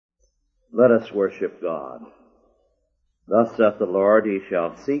Let us worship God. Thus saith the Lord, Ye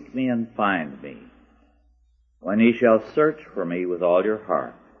shall seek me and find me, when ye shall search for me with all your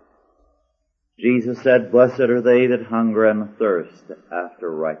heart. Jesus said, Blessed are they that hunger and thirst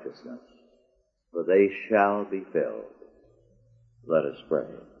after righteousness, for they shall be filled. Let us pray.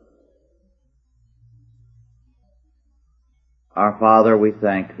 Our Father, we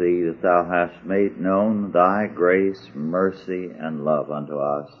thank Thee that Thou hast made known Thy grace, mercy, and love unto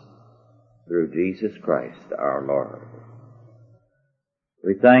us through Jesus Christ our Lord.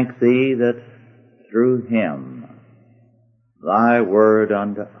 We thank Thee that through Him Thy word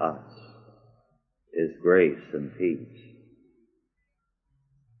unto us is grace and peace.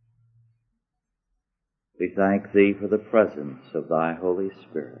 We thank Thee for the presence of Thy Holy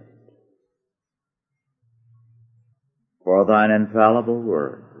Spirit, for Thine infallible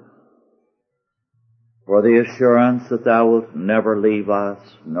word, for the assurance that Thou wilt never leave us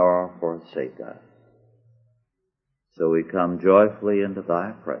nor forsake us. So we come joyfully into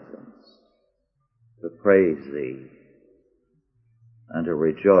Thy presence to praise Thee and to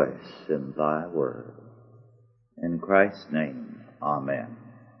rejoice in Thy word. In Christ's name, amen.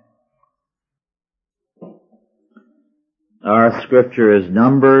 Our scripture is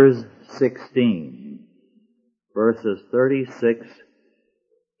Numbers 16, verses 36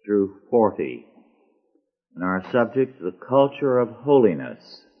 through 40. And our subject, the culture of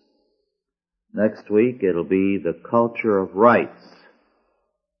holiness. Next week it'll be the culture of rights.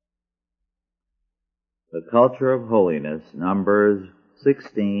 The culture of holiness, Numbers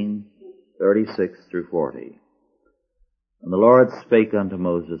 16, 36 through 40. And the Lord spake unto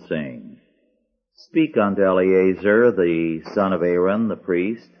Moses, saying, Speak unto Eleazar, the son of Aaron, the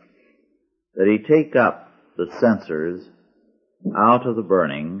priest, that he take up the censers out of the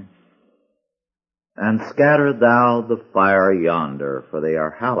burning, and scatter thou the fire yonder, for they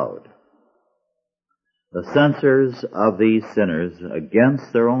are hallowed. The censers of these sinners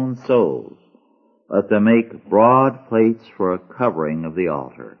against their own souls, let them make broad plates for a covering of the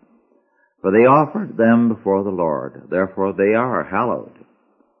altar. For they offered them before the Lord, therefore they are hallowed,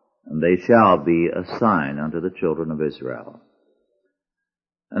 and they shall be a sign unto the children of Israel.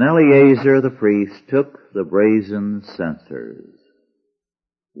 And Eleazar the priest took the brazen censers,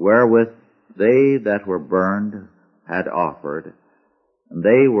 wherewith they that were burned had offered, and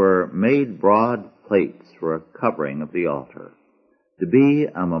they were made broad plates for a covering of the altar, to be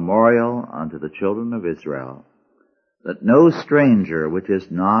a memorial unto the children of Israel, that no stranger which is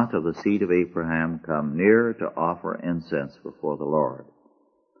not of the seed of Abraham come near to offer incense before the Lord,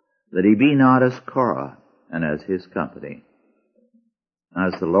 that he be not as Korah and as his company,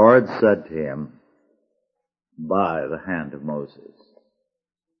 as the Lord said to him by the hand of Moses.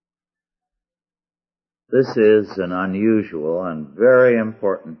 This is an unusual and very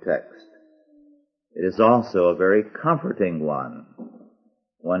important text. It is also a very comforting one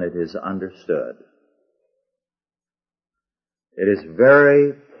when it is understood. It is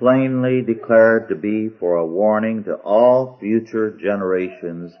very plainly declared to be for a warning to all future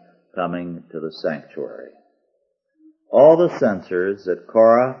generations coming to the sanctuary. All the censers that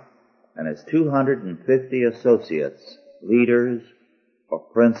Korah and his 250 associates, leaders or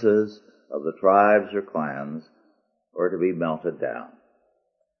princes of the tribes or clans, were to be melted down.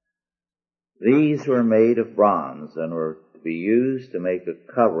 These were made of bronze and were to be used to make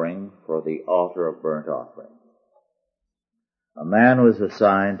a covering for the altar of burnt offering. A man was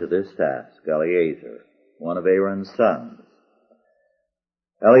assigned to this task, Eleazar, one of Aaron's sons.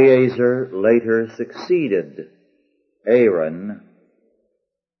 Eleazar later succeeded Aaron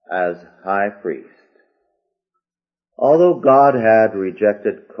as high priest. Although God had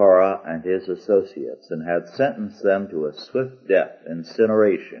rejected Korah and his associates and had sentenced them to a swift death,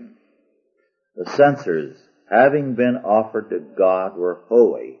 incineration, the censers, having been offered to God, were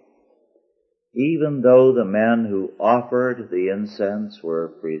holy, even though the men who offered the incense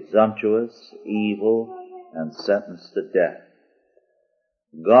were presumptuous, evil, and sentenced to death.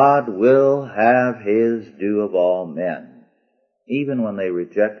 God will have His due of all men, even when they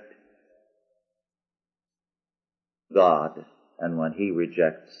reject God and when He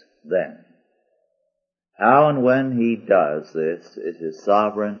rejects them. How and when He does this is His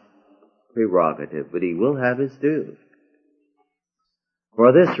sovereign prerogative, but He will have His due.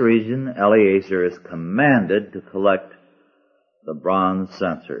 For this reason, Eleazar is commanded to collect the bronze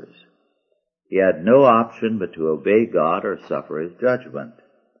censers. He had no option but to obey God or suffer His judgment.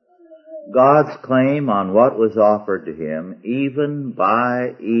 God's claim on what was offered to Him, even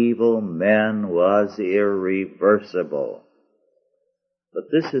by evil men, was irreversible. But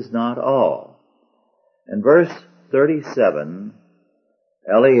this is not all. In verse 37,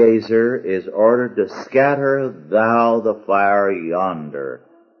 Eleazar is ordered to scatter thou the fire yonder,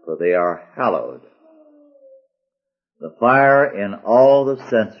 for they are hallowed. The fire in all the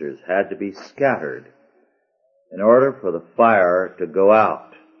censers had to be scattered in order for the fire to go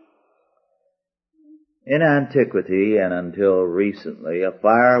out. In antiquity and until recently, a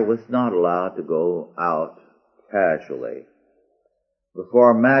fire was not allowed to go out casually.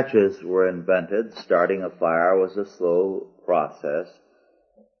 Before matches were invented, starting a fire was a slow process,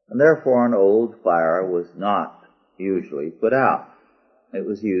 and therefore an old fire was not usually put out. It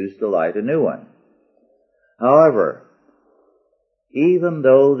was used to light a new one. However, even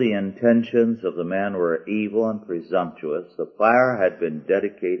though the intentions of the men were evil and presumptuous, the fire had been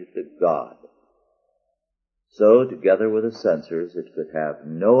dedicated to God. So, together with the censers, it could have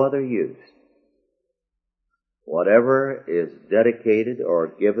no other use. Whatever is dedicated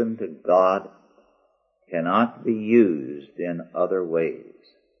or given to God cannot be used in other ways.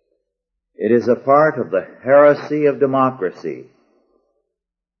 It is a part of the heresy of democracy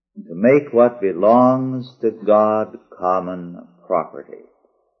to make what belongs to God common property.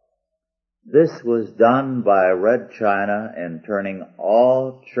 This was done by Red China in turning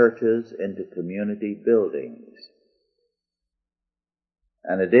all churches into community buildings.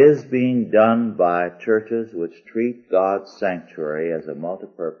 And it is being done by churches which treat God's sanctuary as a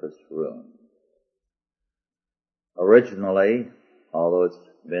multipurpose room. Originally, although it's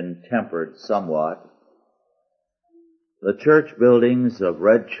been tempered somewhat, the church buildings of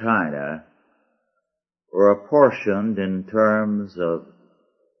Red China were apportioned in terms of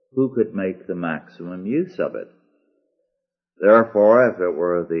who could make the maximum use of it. Therefore, if it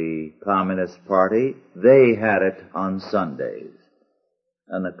were the Communist Party, they had it on Sundays,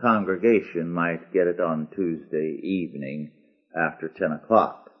 and the congregation might get it on Tuesday evening after 10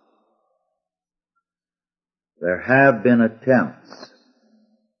 o'clock. There have been attempts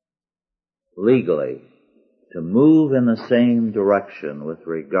legally to move in the same direction with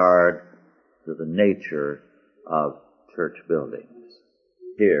regard to the nature of church buildings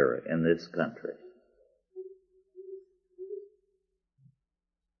here in this country.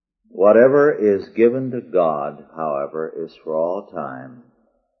 Whatever is given to God, however, is for all time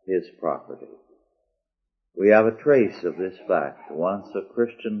His property. We have a trace of this fact, once a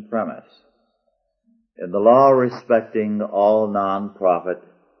Christian premise, in the law respecting all non-profit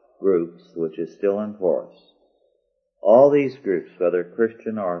groups, which is still in force. All these groups, whether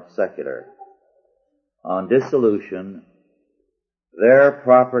Christian or secular, on dissolution, their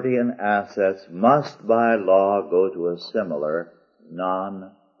property and assets must by law go to a similar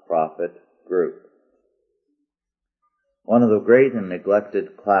non-profit group. One of the great and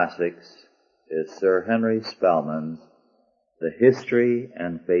neglected classics is Sir Henry Spellman's The History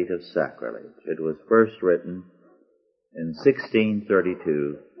and Fate of Sacrilege. It was first written in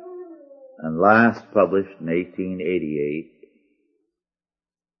 1632 and last published in 1888.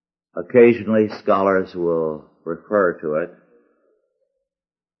 Occasionally scholars will refer to it.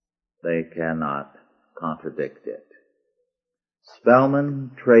 They cannot contradict it.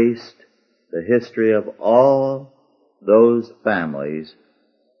 Spellman traced the history of all those families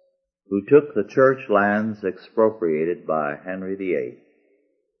who took the church lands expropriated by Henry VIII.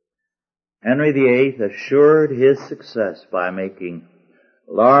 Henry VIII assured his success by making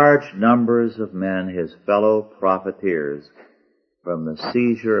large numbers of men his fellow profiteers from the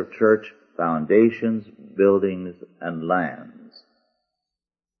seizure of church foundations, buildings, and lands.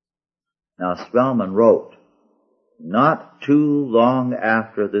 Now, Spellman wrote, not too long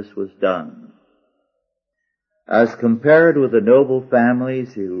after this was done, as compared with the noble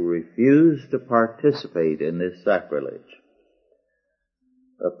families who refused to participate in this sacrilege,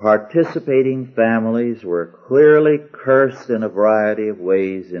 the participating families were clearly cursed in a variety of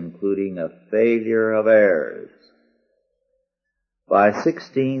ways, including a failure of heirs. By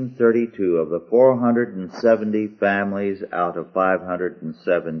 1632, of the 470 families out of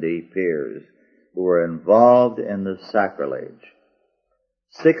 570 peers who were involved in the sacrilege,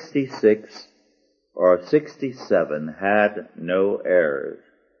 66 or 67 had no heirs,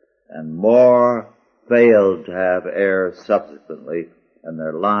 and more failed to have heirs subsequently, and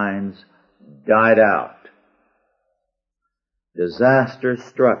their lines died out. Disaster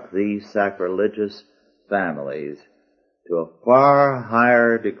struck these sacrilegious families to a far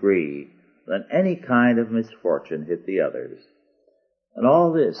higher degree than any kind of misfortune hit the others. And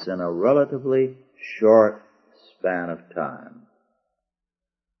all this in a relatively short span of time.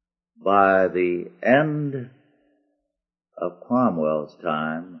 By the end of Cromwell's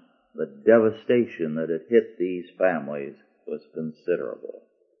time, the devastation that had hit these families was considerable.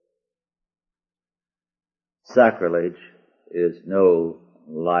 Sacrilege is no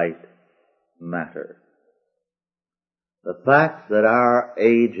light matter. The fact that our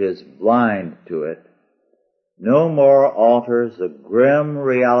age is blind to it no more alters the grim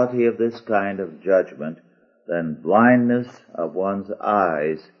reality of this kind of judgment than blindness of one's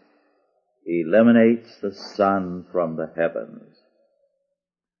eyes eliminates the sun from the heavens.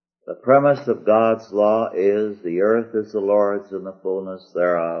 The premise of God's law is the earth is the Lord's and the fullness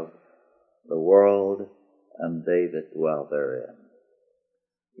thereof, the world and they that dwell therein.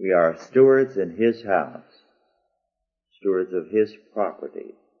 We are stewards in His house, stewards of His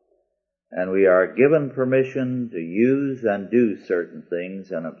property, and we are given permission to use and do certain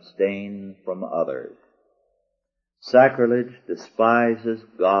things and abstain from others. Sacrilege despises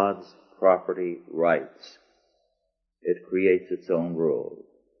God's property rights. It creates its own rules.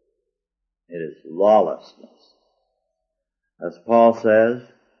 It is lawlessness. As Paul says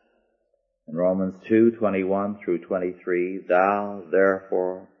in Romans 2:21 through 23, Thou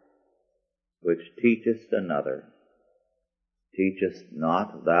therefore, which teachest another, teachest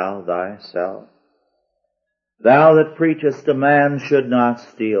not thou thyself? Thou that preachest a man should not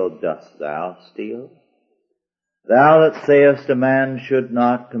steal, dost thou steal? Thou that sayest a man should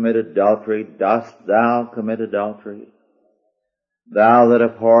not commit adultery, dost thou commit adultery? Thou that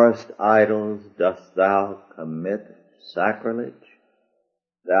abhorrest idols, dost thou commit sacrilege?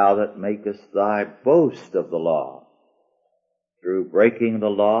 Thou that makest thy boast of the law, through breaking the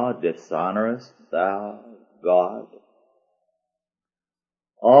law dishonorest thou God?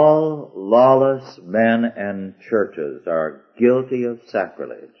 All lawless men and churches are guilty of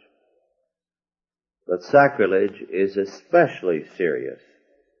sacrilege. But sacrilege is especially serious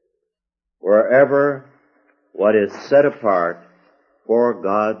wherever what is set apart for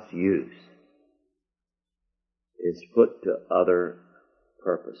God's use is put to other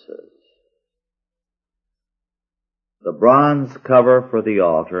purposes. The bronze cover for the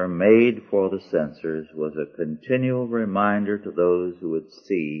altar made for the censers was a continual reminder to those who would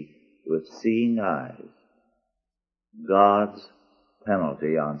see with seeing eyes God's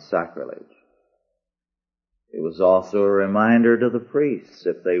penalty on sacrilege. It was also a reminder to the priests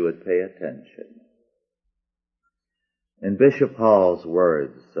if they would pay attention. In Bishop Hall's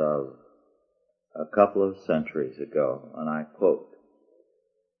words of a couple of centuries ago, and I quote,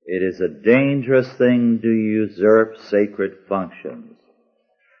 "It is a dangerous thing to usurp sacred functions.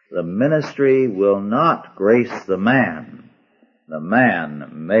 The ministry will not grace the man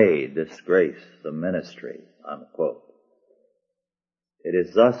may disgrace the ministry," unquote. It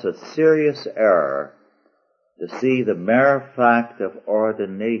is thus a serious error to see the mere fact of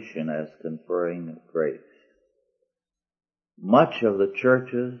ordination as conferring grace. Much of the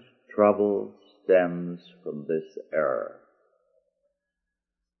church's trouble stems from this error.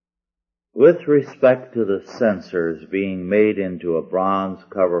 With respect to the censers being made into a bronze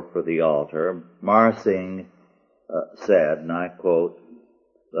cover for the altar, Marsing said, and I quote,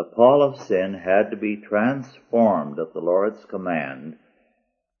 "The pall of sin had to be transformed at the Lord's command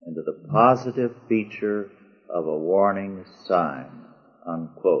into the positive feature of a warning sign,"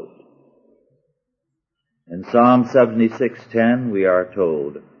 unquote. In Psalm 76:10 we are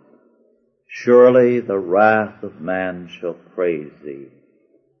told, "Surely the wrath of man shall praise thee.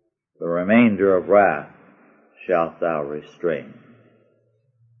 The remainder of wrath shalt thou restrain."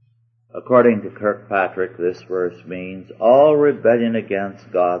 According to Kirkpatrick, this verse means all rebellion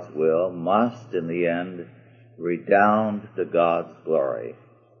against God's will must in the end redound to God's glory,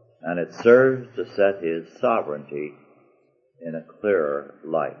 and it serves to set His sovereignty in a clearer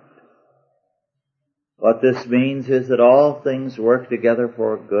light. What this means is that all things work together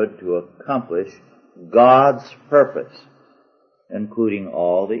for good to accomplish God's purpose, including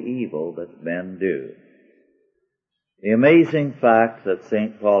all the evil that men do. The amazing fact that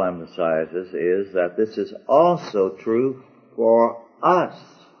St. Paul emphasizes is that this is also true for us,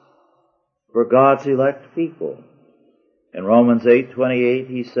 for God's elect people. In Romans 8:28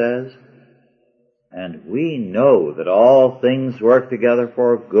 he says, "And we know that all things work together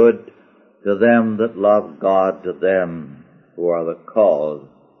for good to them that love God, to them who are the called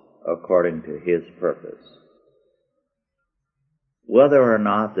according to His purpose." Whether or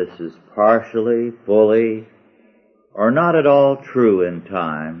not this is partially, fully, or not at all true in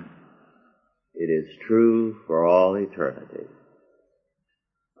time, it is true for all eternity.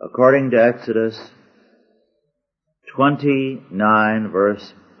 According to Exodus 29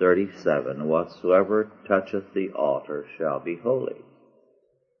 verse 37, "Whatsoever toucheth the altar shall be holy."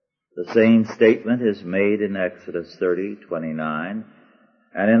 The same statement is made in Exodus 30:29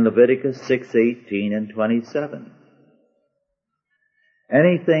 and in Leviticus 6:18 and 27.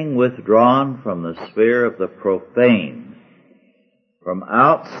 Anything withdrawn from the sphere of the profane from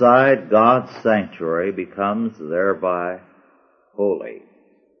outside God's sanctuary becomes thereby holy.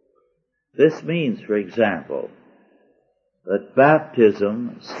 This means, for example, that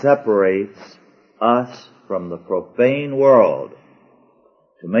baptism separates us from the profane world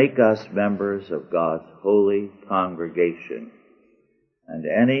to make us members of God's holy congregation, and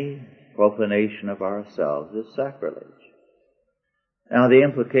any profanation of ourselves is sacrilege. Now, the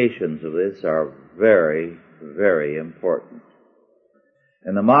implications of this are very, very important.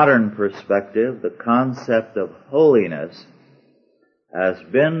 In the modern perspective, the concept of holiness has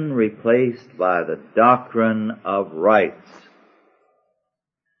been replaced by the doctrine of rights.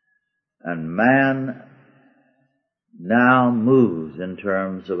 And man now moves in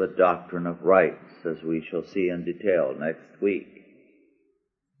terms of a doctrine of rights, as we shall see in detail next week.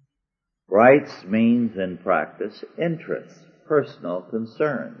 Rights means, in practice, interests, personal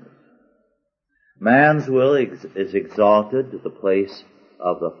concerns. Man's will is exalted to the place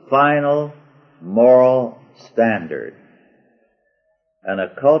of the final moral standard. And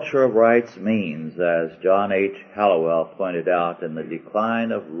a culture of rights means, as John H. Hallowell pointed out in The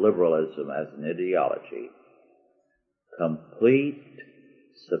Decline of Liberalism as an Ideology, complete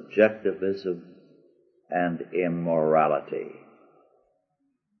subjectivism and immorality.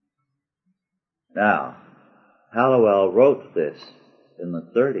 Now, Hallowell wrote this in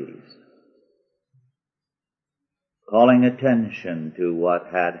the 30s, calling attention to what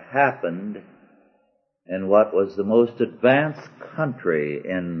had happened in what was the most advanced country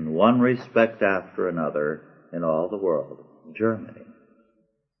in one respect after another in all the world, Germany.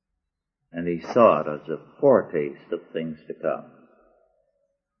 And he saw it as a foretaste of things to come.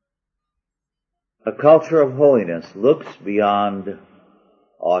 A culture of holiness looks beyond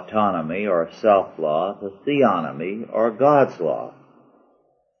autonomy or self-law to theonomy or God's law.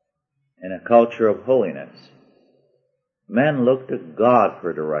 In a culture of holiness, men look to God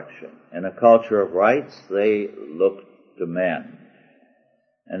for direction. In a culture of rights, they look to men.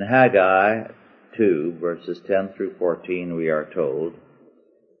 In Haggai 2, verses 10 through 14, we are told,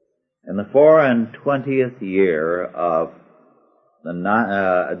 in the 24th year of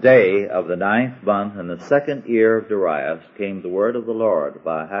the day of the 9th month, in the 2nd year of Darius, came the word of the Lord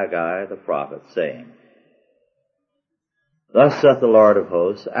by Haggai the prophet, saying, Thus saith the Lord of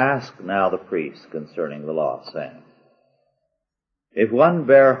hosts, ask now the priests concerning the law, saying, If one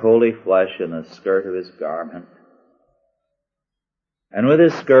bear holy flesh in the skirt of his garment, and with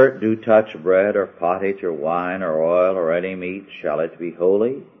his skirt do touch bread or pottage or wine or oil or any meat, shall it be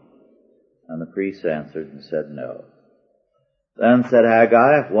holy? And the priests answered and said, No. Then said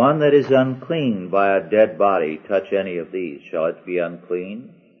Haggai, If one that is unclean by a dead body touch any of these, shall it be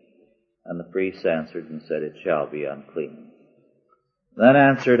unclean? And the priests answered and said, It shall be unclean. Then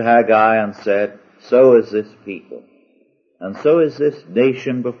answered Haggai and said, So is this people, and so is this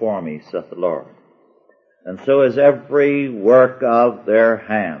nation before me, saith the Lord. And so is every work of their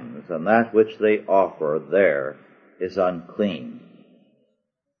hands, and that which they offer there is unclean.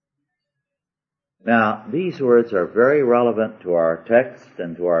 Now, these words are very relevant to our text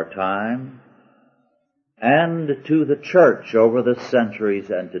and to our time, and to the church over the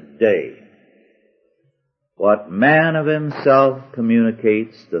centuries and today. What man of himself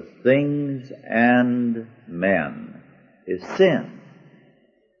communicates to things and men is sin.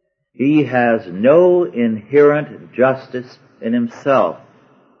 He has no inherent justice in himself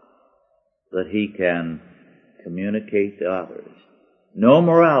that he can communicate to others. No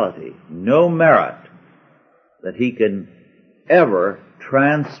morality, no merit that he can ever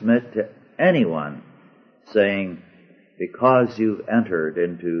transmit to anyone, saying, because you've entered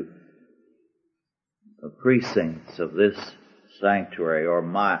into the precincts of this sanctuary or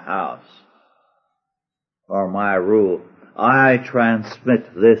my house or my rule, I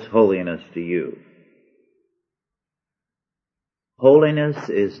transmit this holiness to you. Holiness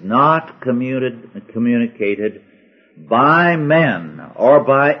is not communicated by men or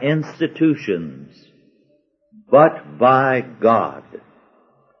by institutions, but by God.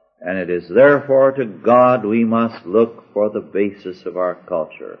 And it is therefore to God we must look for the basis of our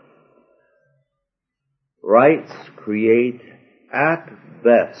culture. Rights create at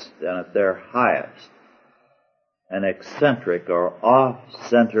best and at their highest an eccentric or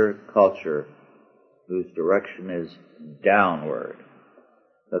off-center culture whose direction is downward.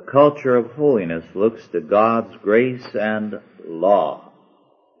 The culture of holiness looks to God's grace and law,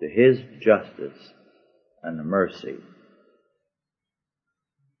 to His justice and mercy.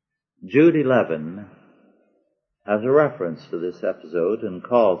 Jude 11 has a reference to this episode and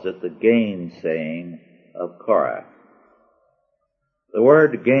calls it the gainsaying of Korah. The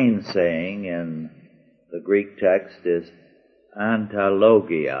word gainsaying in the Greek text is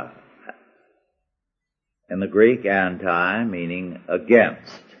Antalogia. In the Greek, anti meaning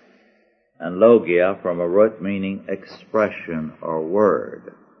against, and logia from a root meaning expression or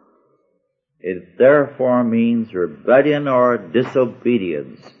word. It therefore means rebellion or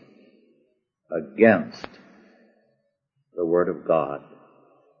disobedience against the Word of God.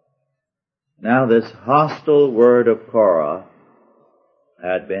 Now this hostile word of Korah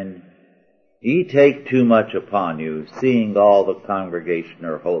had been, "Ye take too much upon you, seeing all the congregation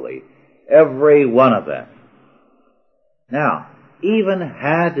are holy," every one of them. Now, even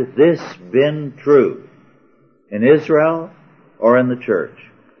had this been true in Israel or in the church,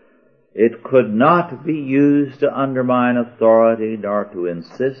 it could not be used to undermine authority nor to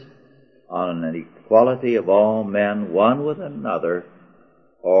insist on an equality of all men one with another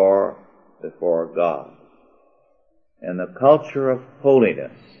or before God. In the culture of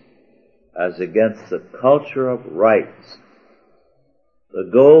holiness, as against the culture of rights, the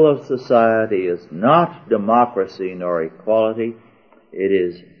goal of society is not democracy nor equality, it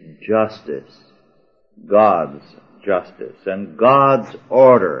is justice, God's justice, and God's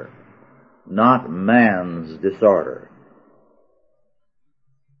order, not man's disorder.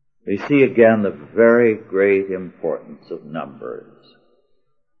 We see again the very great importance of numbers.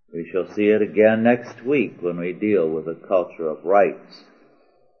 We shall see it again next week when we deal with the culture of rights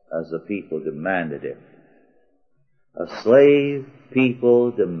as the people demanded it. A slave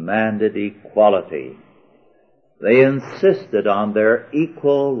people demanded equality. They insisted on their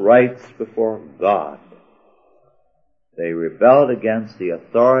equal rights before God. They rebelled against the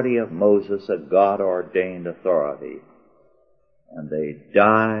authority of Moses, a God-ordained authority, and they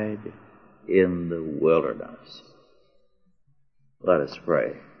died in the wilderness. Let us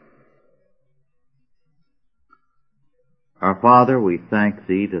pray. Our Father, we thank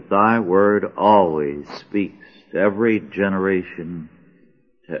Thee that Thy Word always speaks to every generation,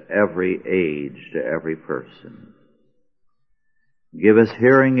 to every age, to every person. Give us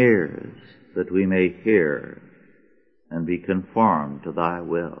hearing ears that we may hear and be conformed to Thy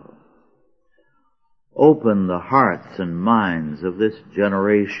will. Open the hearts and minds of this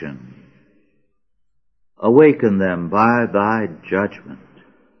generation. Awaken them by Thy judgment,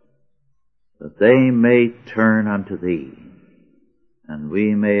 that they may turn unto Thee, and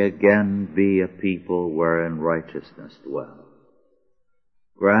we may again be a people wherein righteousness dwells.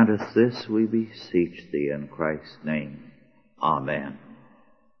 Grant us this, we beseech Thee, in Christ's name. Amen.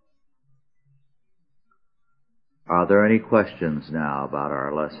 Are there any questions now about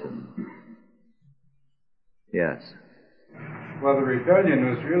our lesson? Yes. Well, the rebellion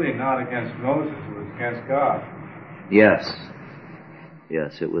was really not against Moses, it was against God. Yes.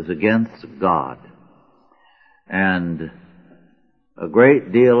 Yes, it was against God. And a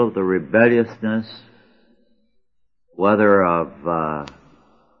great deal of the rebelliousness, whether of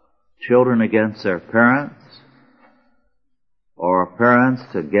children against their parents, or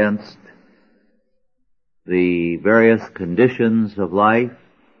parents against the various conditions of life,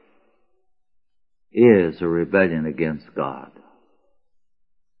 is a rebellion against God.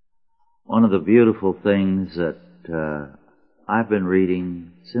 One of the beautiful things that I've been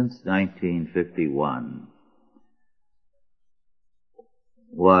reading since 1951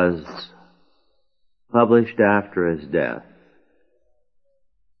 was published after his death.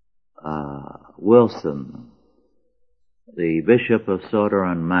 Wilson, the Bishop of Sodor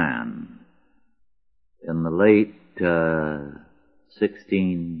and Man, in the late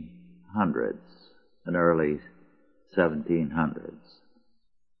 1600s and early 1700s.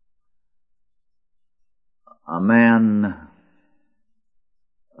 A man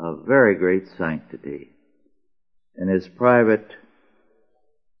of very great sanctity. In his private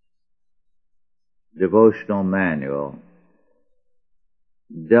devotional manual,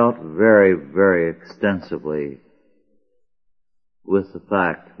 dealt very, very extensively with the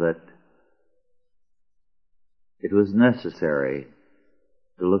fact that it was necessary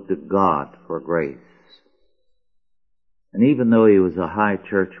to look to God for grace. And even though he was a high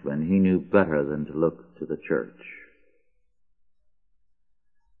churchman, he knew better than to look to the church.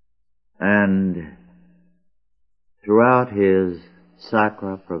 And throughout his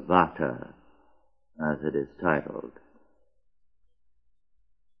Sacra Pravata, as it is titled,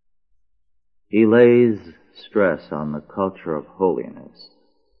 he lays stress on the culture of holiness,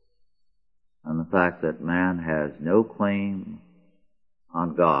 on the fact that man has no claim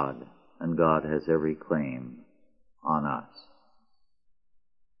on God, and God has every claim on us.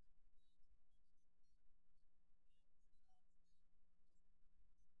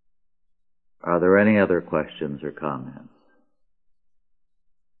 Are there any other questions or comments?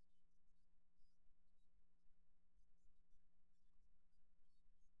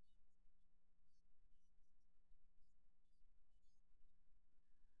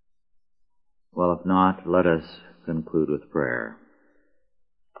 Well, if not, let us conclude with prayer.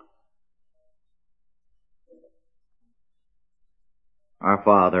 Our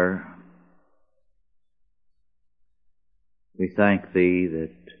Father, we thank Thee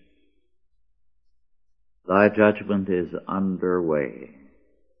that Thy judgment is underway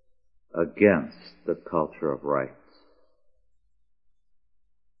against the culture of rights.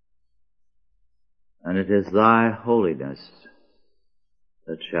 And it is Thy holiness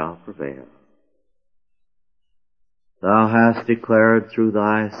that shall prevail. Thou hast declared through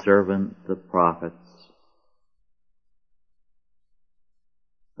Thy servant the prophets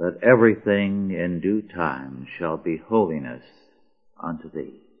that everything in due time shall be holiness unto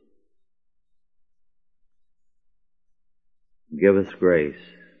Thee. Give us grace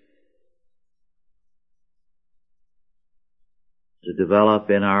to develop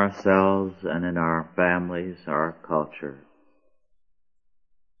in ourselves and in our families, our culture,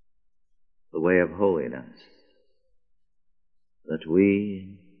 the way of holiness, that we,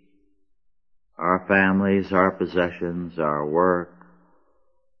 our families, our possessions, our work,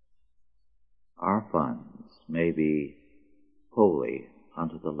 our funds may be holy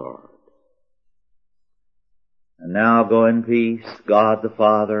unto the Lord. And now go in peace, God the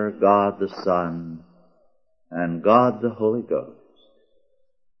Father, God the Son, and God the Holy Ghost.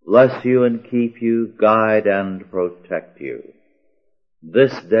 Bless you and keep you, guide and protect you,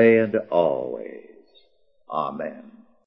 this day and always. Amen.